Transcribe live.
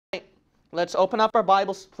Let's open up our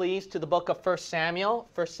Bibles, please, to the book of 1 Samuel.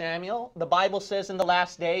 1 Samuel. The Bible says in the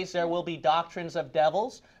last days there will be doctrines of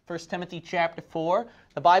devils. 1 Timothy chapter 4.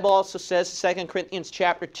 The Bible also says, 2 Corinthians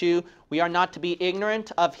chapter 2, we are not to be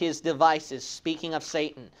ignorant of his devices, speaking of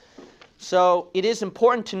Satan. So it is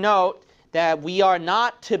important to note that we are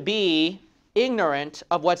not to be ignorant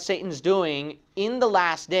of what Satan's doing in the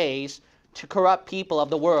last days to corrupt people of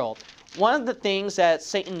the world. One of the things that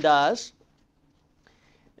Satan does,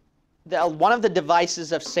 one of the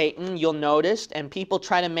devices of Satan, you'll notice, and people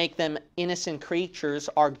try to make them innocent creatures,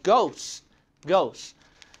 are ghosts. Ghosts.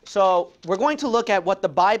 So we're going to look at what the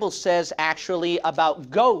Bible says actually about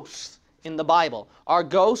ghosts in the Bible. Are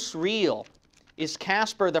ghosts real? Is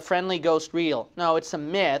Casper the friendly ghost real? No, it's a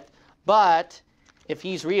myth, but if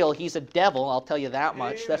he's real, he's a devil, I'll tell you that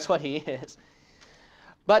much. Amen. That's what he is.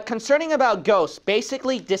 But concerning about ghosts,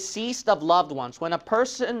 basically deceased of loved ones. When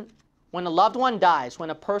a loved one dies, when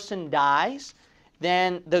a person dies,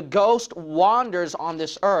 then the ghost wanders on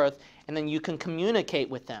this earth, and then you can communicate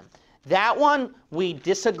with them. That one, we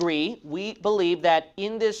disagree. We believe that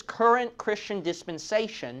in this current Christian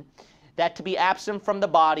dispensation, that to be absent from the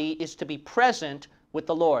body is to be present with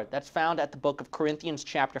the Lord. That's found at the book of Corinthians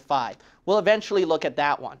chapter 5. We'll eventually look at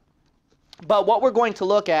that one. But what we're going to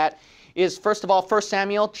look at is, first of all, 1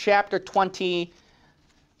 Samuel chapter 20.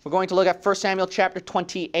 We're going to look at 1 Samuel chapter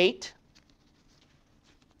 28.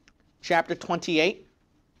 Chapter 28.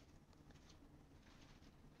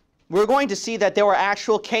 We're going to see that there were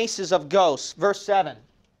actual cases of ghosts. Verse 7.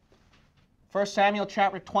 1 Samuel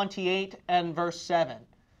chapter 28 and verse 7.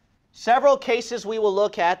 Several cases we will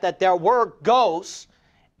look at that there were ghosts,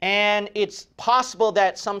 and it's possible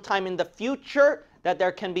that sometime in the future that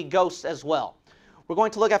there can be ghosts as well. We're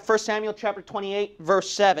going to look at 1 Samuel chapter 28, verse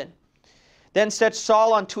 7. Then said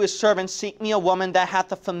Saul unto his servants, Seek me a woman that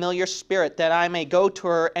hath a familiar spirit, that I may go to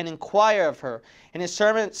her and inquire of her. And his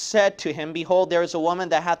servant said to him, Behold, there is a woman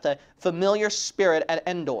that hath a familiar spirit at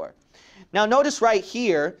Endor. Now notice right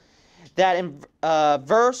here that in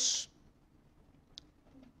verse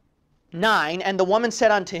 9, And the woman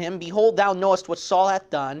said unto him, Behold, thou knowest what Saul hath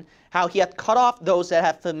done, how he hath cut off those that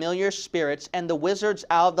have familiar spirits, and the wizards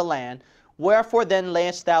out of the land. Wherefore then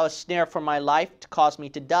layest thou a snare for my life, to cause me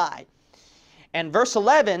to die? And verse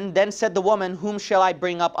 11, Then said the woman, Whom shall I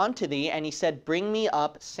bring up unto thee? And he said, Bring me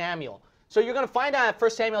up Samuel. So you're going to find out at 1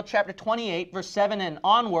 Samuel chapter 28, verse 7 and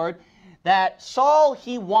onward, that Saul,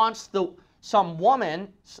 he wants some woman,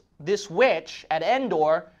 this witch at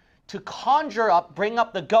Endor, to conjure up, bring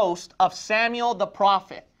up the ghost of Samuel the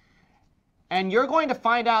prophet. And you're going to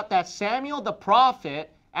find out that Samuel the prophet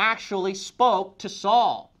actually spoke to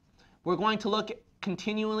Saul. We're going to look at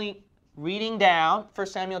continually reading down 1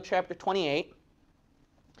 Samuel chapter 28.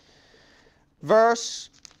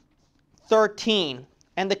 Verse 13,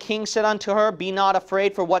 And the king said unto her, Be not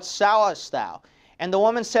afraid, for what sawest thou? And the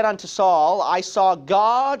woman said unto Saul, I saw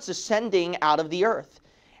gods ascending out of the earth.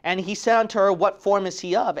 And he said unto her, What form is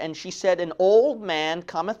he of? And she said, An old man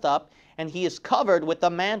cometh up, and he is covered with a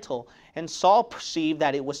mantle. And Saul perceived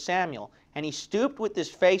that it was Samuel. And he stooped with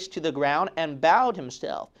his face to the ground, and bowed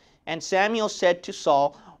himself. And Samuel said to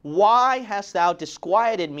Saul, Why hast thou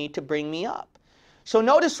disquieted me to bring me up? So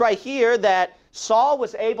notice right here that Saul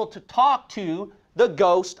was able to talk to the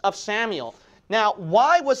ghost of Samuel. Now,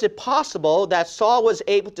 why was it possible that Saul was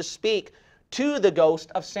able to speak to the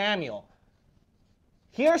ghost of Samuel?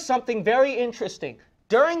 Here's something very interesting.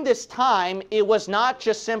 During this time, it was not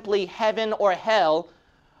just simply heaven or hell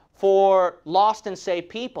for lost and saved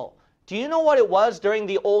people. Do you know what it was during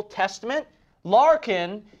the Old Testament?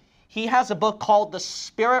 Larkin, he has a book called The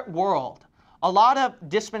Spirit World. A lot of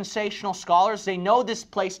dispensational scholars, they know this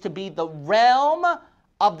place to be the realm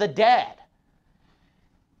of the dead.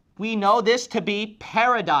 We know this to be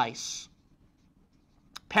paradise.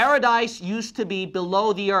 Paradise used to be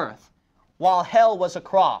below the earth, while hell was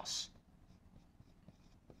across.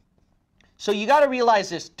 So you got to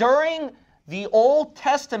realize this. During the Old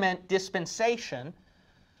Testament dispensation,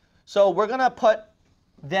 so we're going to put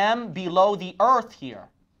them below the earth here.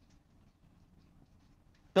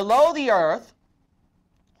 Below the earth,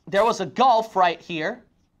 there was a gulf right here,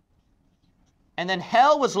 and then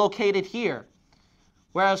hell was located here,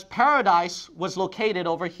 whereas paradise was located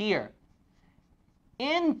over here.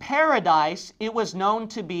 In paradise, it was known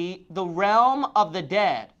to be the realm of the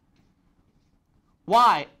dead.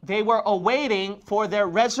 Why? They were awaiting for their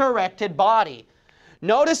resurrected body.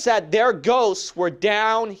 Notice that their ghosts were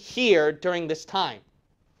down here during this time.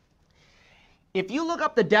 If you look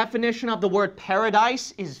up the definition of the word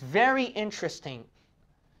paradise, is very interesting.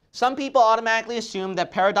 Some people automatically assume that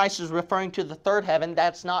paradise is referring to the third heaven.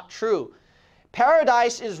 That's not true.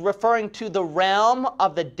 Paradise is referring to the realm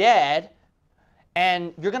of the dead,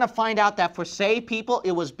 and you're going to find out that for saved people,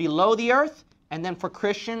 it was below the earth, and then for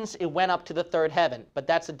Christians, it went up to the third heaven. But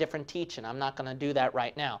that's a different teaching. I'm not going to do that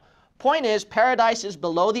right now. Point is, paradise is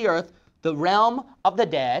below the earth, the realm of the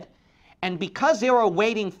dead, and because they were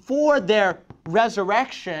waiting for their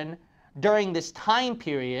resurrection during this time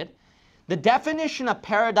period, the definition of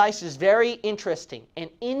paradise is very interesting. An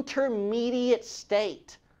intermediate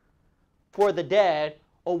state for the dead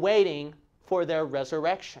awaiting for their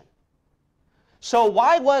resurrection. So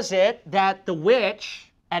why was it that the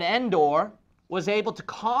witch at Endor was able to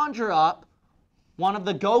conjure up one of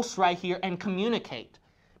the ghosts right here and communicate?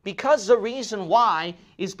 Because the reason why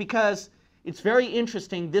is because it's very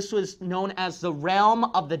interesting. This was known as the realm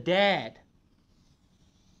of the dead.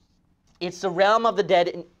 It's the realm of the dead,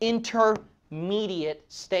 an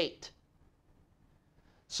intermediate state.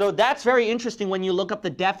 So that's very interesting when you look up the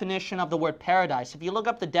definition of the word paradise. If you look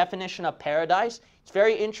up the definition of paradise, it's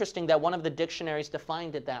very interesting that one of the dictionaries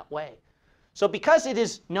defined it that way. So because it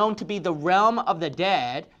is known to be the realm of the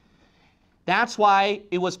dead, that's why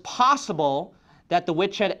it was possible that the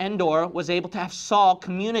witch at Endor was able to have Saul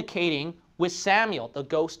communicating with Samuel, the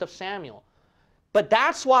ghost of Samuel. But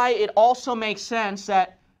that's why it also makes sense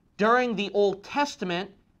that during the Old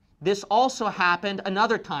Testament, this also happened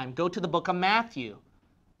another time. Go to the book of Matthew.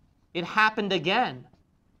 It happened again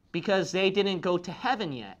because they didn't go to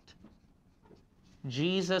heaven yet.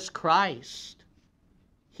 Jesus Christ,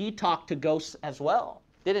 he talked to ghosts as well,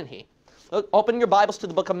 didn't he? Look, open your Bibles to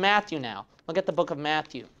the book of Matthew now. Look at the book of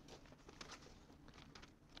Matthew.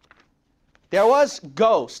 There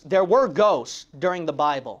were ghosts during the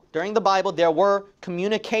Bible. During the Bible, there were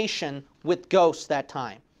communication with ghosts that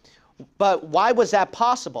time. But why was that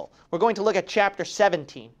possible? We're going to look at chapter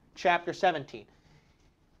 17. Chapter 17.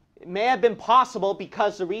 It may have been possible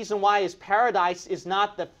because the reason why is paradise is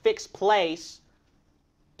not the fixed place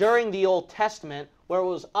during the Old Testament where it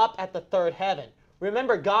was up at the third heaven.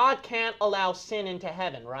 Remember, God can't allow sin into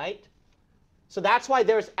heaven, right? So that's why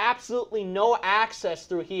there's absolutely no access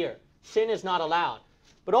through here. Sin is not allowed.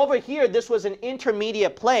 But over here, this was an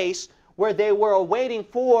intermediate place where they were awaiting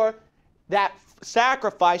for that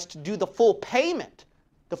sacrifice to do the full payment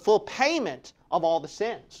of all the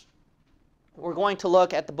sins. We're going to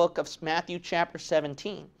look at the book of Matthew chapter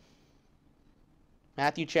 17.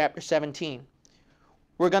 Matthew chapter 17.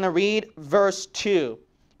 We're going to read verse 2.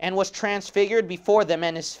 And was transfigured before them,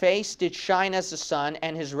 and his face did shine as the sun,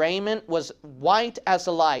 and his raiment was white as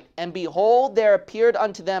the light. And behold, there appeared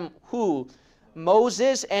unto them who?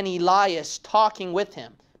 Moses and Elias talking with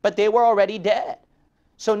him. But they were already dead.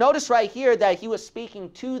 So notice right here that he was speaking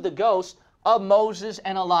to the ghosts of Moses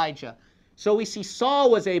and Elijah. So we see Saul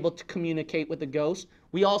was able to communicate with the ghost.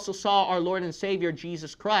 We also saw our Lord and Savior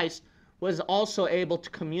Jesus Christ was also able to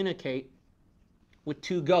communicate with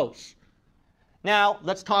two ghosts. Now,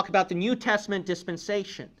 let's talk about the New Testament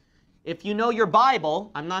dispensation. If you know your Bible,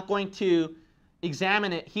 I'm not going to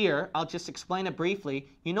examine it here. I'll just explain it briefly.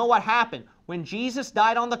 You know what happened? When Jesus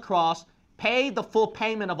died on the cross, paid the full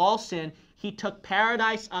payment of all sin, he took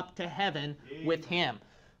paradise up to heaven with him.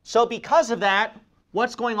 So because of that,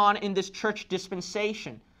 what's going on in this church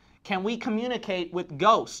dispensation? Can we communicate with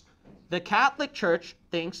ghosts? The Catholic Church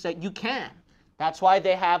thinks that you can. That's why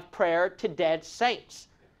they have prayer to dead saints.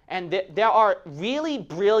 And there are really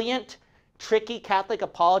brilliant, tricky Catholic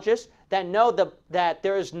apologists that know that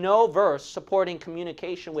there is no verse supporting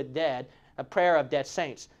communication with dead, a prayer of dead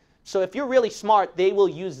saints. So if you're really smart, they will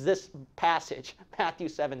use this passage, Matthew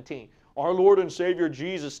 17. Our Lord and Savior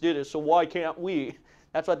Jesus did it, so why can't we?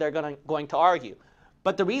 That's what they're going to argue.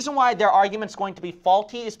 But the reason why their argument's going to be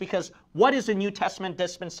faulty is because what is a New Testament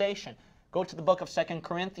dispensation? Go to the book of 2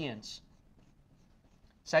 Corinthians.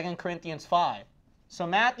 2 Corinthians 5. So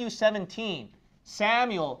Matthew 17,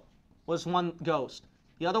 Samuel was one ghost.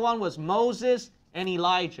 The other one was Moses and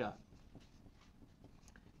Elijah.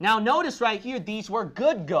 Now notice right here, these were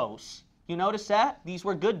good ghosts. You notice that? These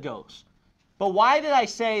were good ghosts. But why did I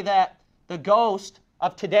say that the ghost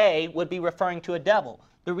of today would be referring to a devil?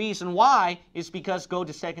 The reason why is because go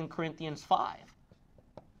to 2 Corinthians 5.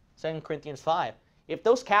 2 Corinthians 5. If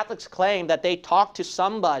those Catholics claim that they talked to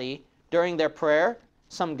somebody during their prayer,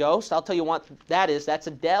 some ghost, I'll tell you what that is. That's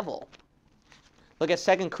a devil. Look at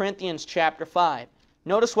 2 Corinthians chapter 5.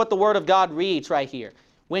 Notice what the Word of God reads right here.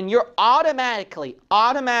 When you're automatically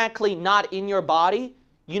not in your body,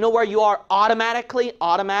 you know where you are automatically?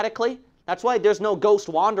 That's why there's no ghost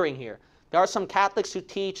wandering here. There are some Catholics who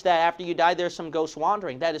teach that after you die, there's some ghost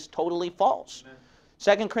wandering. That is totally false.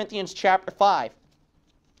 Amen. 2 Corinthians chapter 5.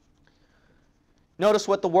 Notice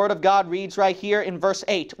what the Word of God reads right here in verse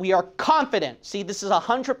 8. We are confident. See, this is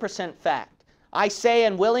 100% fact. I say,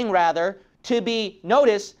 and willing rather, to be,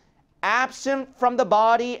 notice, absent from the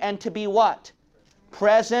body and to be what?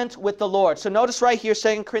 Present with the Lord. So notice right here,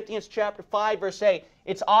 2 Corinthians chapter 5, verse 8.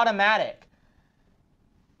 It's automatic.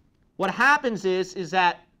 What happens is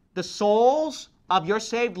that the souls of your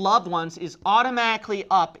saved loved ones is automatically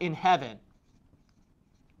up in heaven.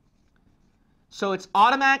 So it's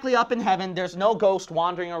automatically up in heaven. There's no ghost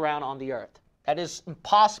wandering around on the earth. That is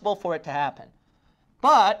impossible for it to happen.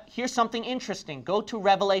 But here's something interesting. Go to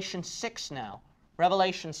Revelation 6 now.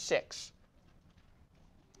 Revelation 6.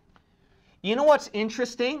 You know what's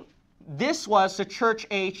interesting? This was the church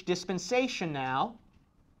age dispensation now.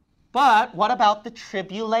 But what about the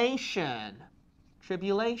tribulation?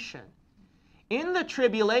 Tribulation. In the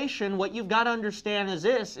tribulation, what you've got to understand is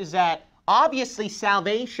this, is that obviously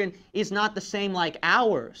salvation is not the same like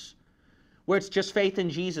ours, where it's just faith in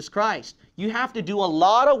Jesus Christ. You have to do a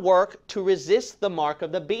lot of work to resist the mark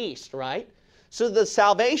of the beast, right? So the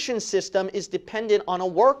salvation system is dependent on a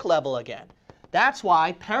work level again. That's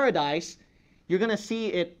why paradise, you're going to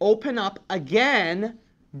see it open up again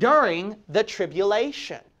during the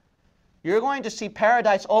tribulation. You're going to see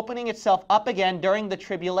paradise opening itself up again during the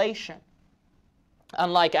tribulation,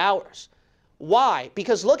 unlike ours. Why?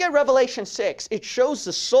 Because look at Revelation 6. It shows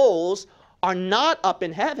the souls are not up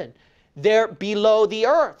in heaven. They're below the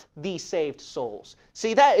earth, these saved souls.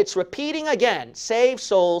 See that? It's repeating again. Saved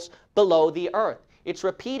souls below the earth. It's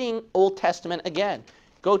repeating Old Testament again.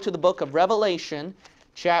 Go to the book of Revelation,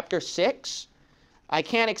 chapter 6. I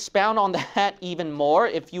can't expound on that even more.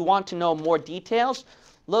 If you want to know more details,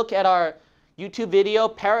 look at our YouTube video,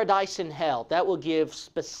 Paradise and Hell. That will give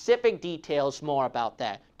specific details more about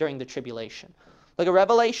that during the tribulation. Look at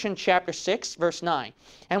Revelation chapter 6, verse 9.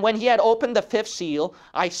 And when he had opened the fifth seal,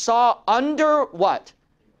 I saw under what?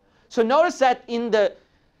 So notice that in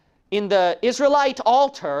the Israelite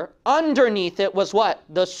altar, underneath it was what?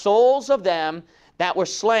 The souls of them that were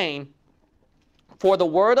slain for the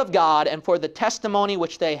word of God and for the testimony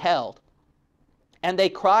which they held. And they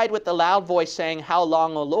cried with a loud voice, saying, How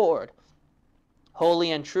long, O Lord,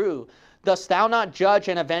 holy and true, dost thou not judge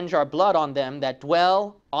and avenge our blood on them that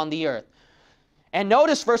dwell on the earth? And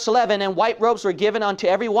notice verse 11, And white robes were given unto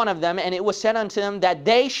every one of them, and it was said unto them that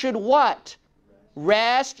they should what?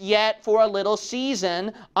 Rest yet for a little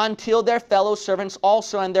season, until their fellow servants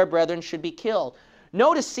also and their brethren should be killed.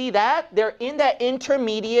 Notice, see that? They're in that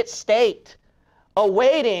intermediate state,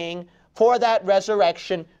 awaiting for that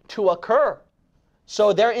resurrection to occur.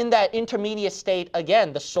 So they're in that intermediate state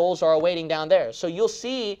again. The souls are awaiting down there. So you'll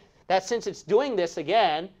see that since it's doing this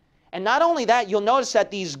again, and not only that, you'll notice that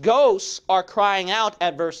these ghosts are crying out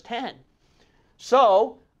at verse 10.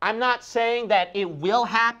 So I'm not saying that it will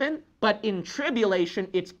happen, but in tribulation,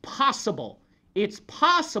 it's possible. It's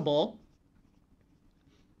possible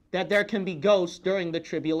that there can be ghosts during the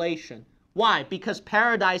tribulation. Why? Because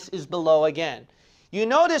paradise is below again. You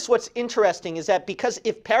notice what's interesting is that because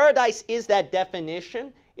if paradise is that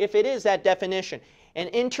definition, if it is that definition, an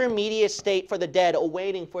intermediate state for the dead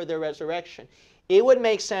awaiting for their resurrection, it would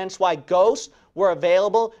make sense why ghosts were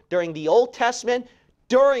available during the Old Testament,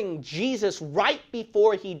 during Jesus right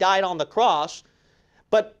before he died on the cross,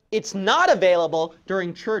 but it's not available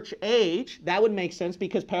during church age. That would make sense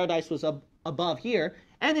because paradise was above here,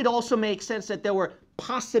 and it also makes sense that there were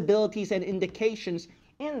possibilities and indications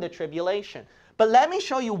in the tribulation. But let me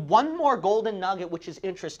show you one more golden nugget which is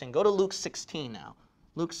interesting. Go to Luke 16 now.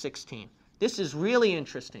 Luke 16. This is really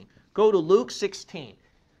interesting. Go to Luke 16.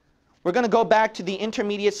 We're going to go back to the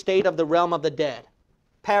intermediate state of the realm of the dead.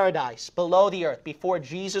 Paradise, below the earth, before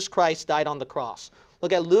Jesus Christ died on the cross.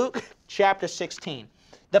 Look at Luke chapter 16.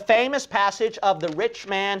 The famous passage of the rich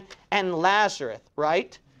man and Lazarus,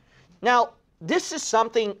 right? Now, this is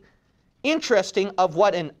something interesting of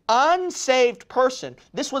what an unsaved person,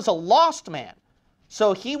 this was a lost man,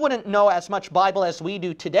 so he wouldn't know as much Bible as we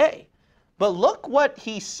do today. But look what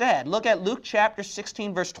he said. Look at Luke chapter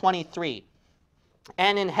 16, verse 23.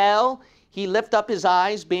 And in hell he lift up his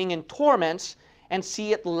eyes, being in torments, and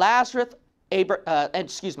seeth and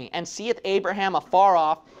seeth Abraham afar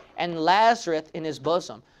off, and Lazarus in his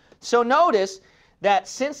bosom. So notice that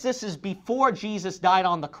since this is before Jesus died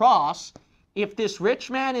on the cross, if this rich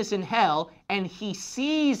man is in hell and he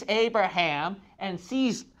sees Abraham and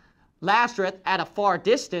sees Lazarus at a far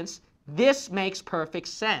distance, this makes perfect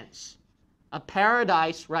sense. A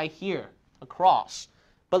paradise right here, a cross.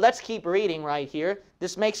 But let's keep reading right here.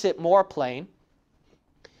 This makes it more plain.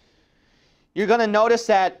 You're going to notice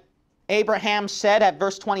that Abraham said at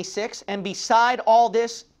verse 26, And beside all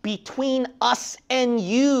this, between us and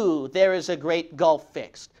you there is a great gulf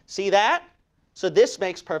fixed. See that? So this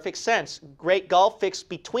makes perfect sense. Great gulf fixed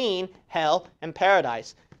between hell and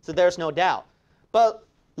paradise. So there's no doubt. But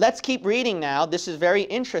let's keep reading now. This is very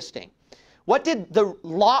interesting. What did the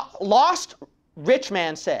lost rich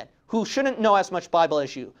man said, who shouldn't know as much Bible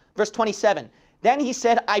as you? Verse 27. Then he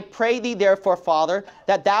said, I pray thee therefore, Father,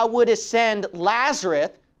 that thou wouldest send Lazarus,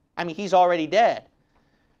 I mean, he's already dead,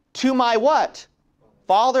 to my what?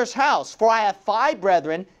 Father's house. For I have 5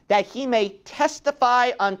 brethren, that he may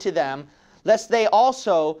testify unto them, lest they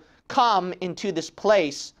also come into this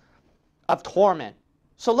place of torment.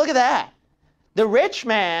 So look at that. The rich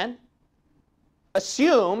man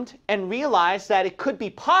assumed and realized that it could be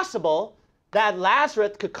possible that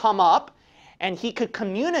Lazarus could come up and he could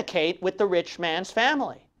communicate with the rich man's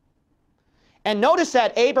family. And notice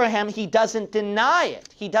that Abraham, he doesn't deny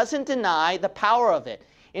it. He doesn't deny the power of it.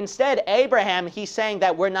 Instead, Abraham, he's saying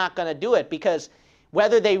that we're not going to do it because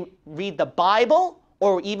whether they read the Bible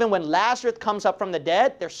or even when Lazarus comes up from the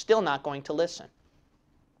dead, they're still not going to listen.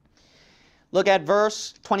 Look at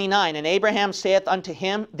verse 29. And Abraham saith unto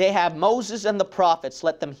him, they have Moses and the prophets,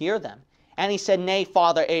 let them hear them. And he said, Nay,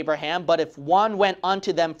 Father Abraham, but if one went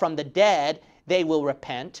unto them from the dead, they will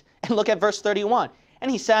repent. And look at verse 31. And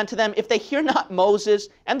he said unto them, if they hear not Moses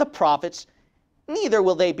and the prophets, neither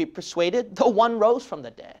will they be persuaded, though one rose from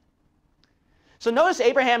the dead. So notice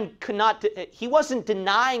Abraham he wasn't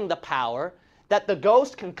denying the power that the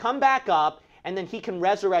ghost can come back up and then he can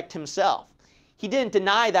resurrect himself. He didn't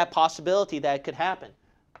deny that possibility that it could happen.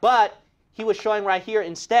 But he was showing right here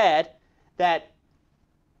instead that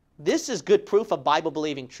this is good proof of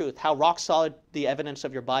Bible-believing truth, how rock solid the evidence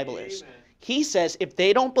of your Bible is. He says if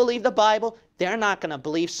they don't believe the Bible, they're not going to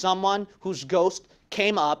believe someone whose ghost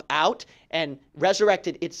came up out and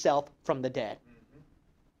resurrected itself from the dead.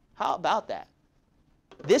 How about that?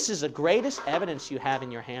 This is the greatest evidence you have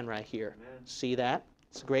in your hand right here. Amen. See that?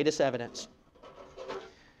 It's the greatest evidence.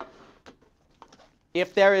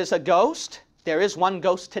 If there is a ghost, there is one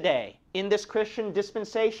ghost today. In this Christian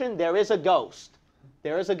dispensation, there is a ghost.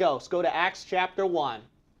 There is a ghost. Go to Acts chapter 1.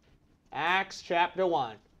 Acts chapter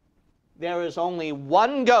 1. There is only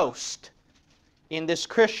one ghost in this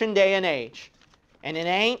Christian day and age. And it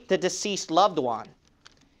ain't the deceased loved one.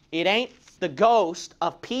 It ain't the ghost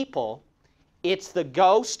of people. It's the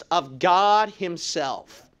ghost of God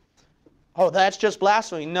himself. Oh, that's just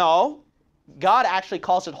blasphemy. No. God actually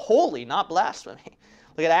calls it holy, not blasphemy.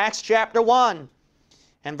 Look at Acts chapter 1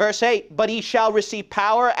 and verse 8. But ye shall receive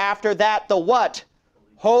power after that the what?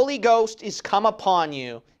 Holy Ghost is come upon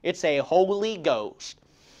you. It's a Holy Ghost.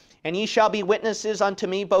 And ye shall be witnesses unto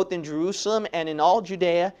me both in Jerusalem and in all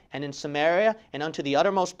Judea and in Samaria and unto the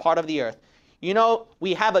uttermost part of the earth. You know,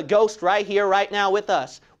 we have a ghost right here, right now with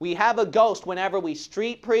us. We have a ghost whenever we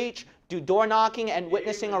street preach, do door knocking and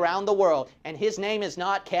witnessing around the world. And his name is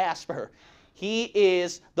not Casper. He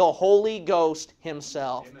is the Holy Ghost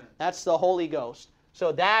himself. Amen. That's the Holy Ghost.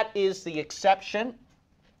 So that is the exception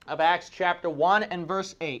of Acts chapter 1 and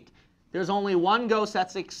verse 8. There's only one ghost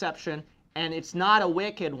that's the exception, and it's not a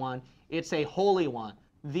wicked one. It's a holy one,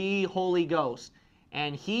 the Holy Ghost.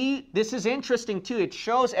 And this is interesting too. It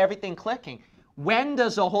shows everything clicking. When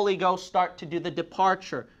does the Holy Ghost start to do the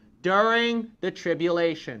departure? During the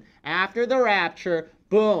tribulation. After the rapture,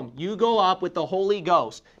 boom, you go up with the Holy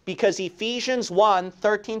Ghost. Because Ephesians 1,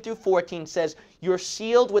 13 through 14 says, you're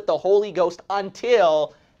sealed with the Holy Ghost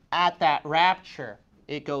until at that rapture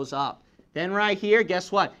it goes up. Then right here,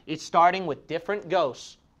 guess what? It's starting with different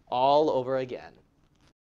ghosts all over again.